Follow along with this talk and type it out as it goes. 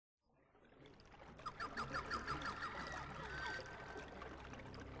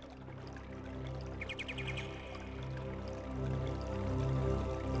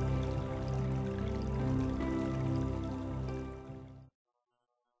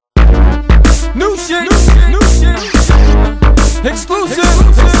New shit. Exclusive.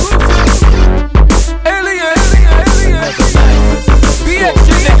 ALIAS. BX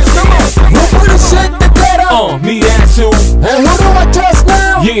shit, niggas, come on. Who put the shit together? Me that too. And who do I trust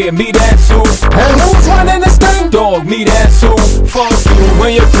now? Yeah, me that too. And who's running this thing? Dog, me that too. Fuck you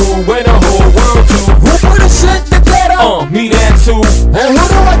when you're through, when the whole world too. Who put the shit together? Me that too. And who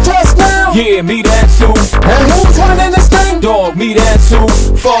do I trust now? Yeah, me that too. And who's running this thing? Dog, me that too.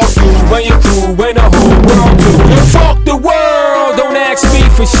 Fuck you when you're through, when the whole world too. And fuck the world, don't ask me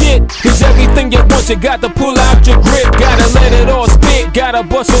for shit. Cause everything you want, you got to pull out your grip. Gotta let it all spit, gotta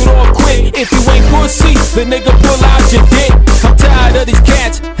bust it all quick. If you ain't pussy, the nigga pull out your dick. I'm tired of these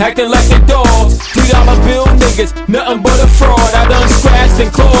cats acting like they dogs. $3 bill niggas, nothing but a fraud. I done scratched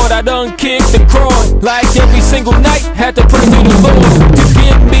and clawed, I done kicked and crawled. Like every single night, had to pray to the Lord to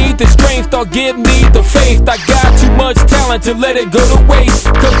give me the strength or give me the faith. I got too much talent to let it go to waste.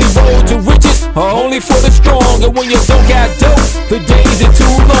 Cause these roads to riches are only for the strong. And when you don't got dope, the days are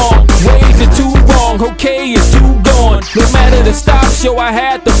too long, ways are too wrong, okay, it's too gone. No matter the stop show, I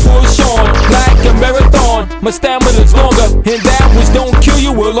had to push on like a marathon. My stamina's longer, and that which don't kill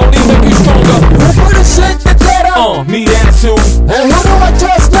you will only make you stronger. Who put the shit together? Me that too. And who do I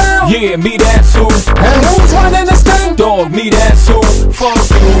trust now? Yeah, me that too. And who's running this thing? Dog, me that too. Fuck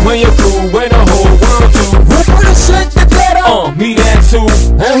you when you're through, when the whole world too. Who put the shit together? Me that too.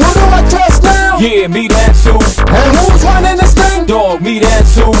 And who do I trust now? Yeah, me that too. And who's running this thing? Dog, me that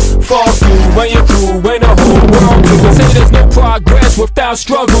too. Fuck you when you're through, when the whole world too. Say there's no progress without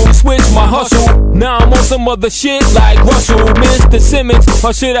struggle. Switch my hustle. Now I'm on some other shit like Russell, Mr. Simmons,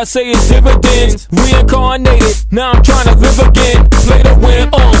 or should I say it's dividends? Reincarnated, now I'm trying to live again. Play to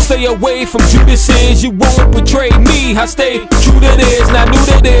win, stay away from Judases. You won't betray me, I stay true to this. Now new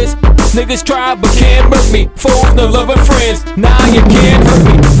to this, niggas try but can't murk me. Foes no loving friends, nah you can't hurt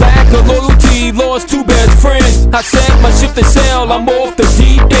me. Lack of loyalty, lost two best friends. I set my ship to sail, I'm off the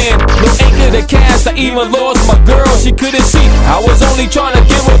deep end. No anchor to cast, I even lost my girl. She couldn't see, I was only trying to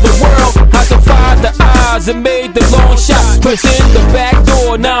give her the world. I defied the odds and made the long shots. Pushed in the back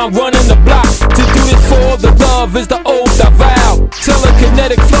door, now I'm running the block. To do this for the love is the oath I vow.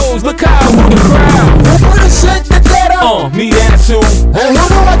 Telekinetic flows, look how I move the crowd. Who put the shit together? Me that too. And who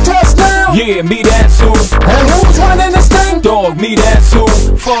do I trust now? Yeah, me that too. And who's running this thing? Dog, me that too.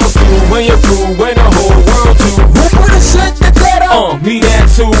 Fuck you when you're through, when the whole world too. Who put the shit together? Me that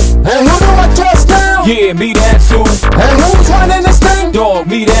too. And who do I trust now? Yeah, me that too. And who's running this thing? Dog,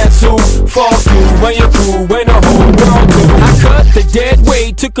 me that too. Fuck you when you're through, when the whole world too. I cut the dead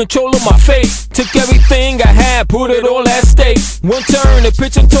weight, took control of my fate. Took everything I had, put it all at stake. One turn, a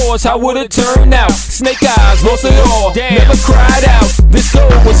pitch and toss, how would it turn out? Snake eyes, lost it all, never cried out. This goal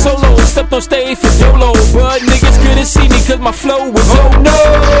was solo, stepped on stage for YOLO. But niggas couldn't see me cause my flow was oh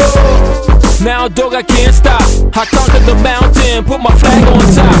no. Now dog I can't stop, I conquered the mountain, put my flag on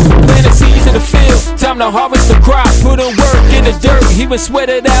top. Planted seeds in the field, time to harvest the crop. Put in work in the dirt, even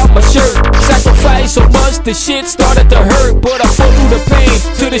sweated out my shirt. Sacrificed so much the shit started to hurt. But I fought through the pain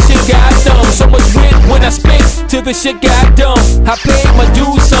till the shit got dumb. So much wit when I spit till the shit got dumb. I paid my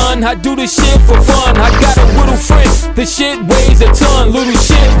dues son, I do this shit for fun. I got a little friend, the shit weighs a ton. Little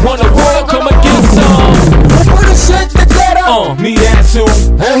shit, wanna roll, come and get some. Who put the shit together? Me that too.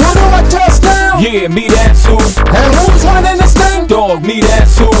 And who do I trust now? Yeah, me that too. And who's running this thing? Dog, me that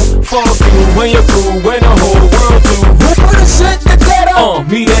too. Fuck you when you're through, when the whole world too. Who put the shit together?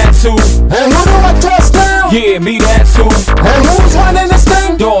 Me that too. And who do I trust now? Yeah, me that too. And who's running this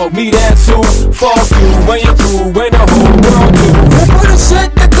thing? Dog, me that too. Fuck you when you're through, when the whole world too. Who put the shit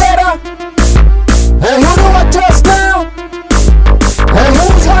together? And who do I trust now? And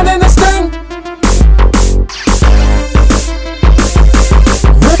who's running this thing?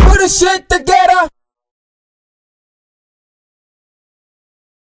 Who put the shit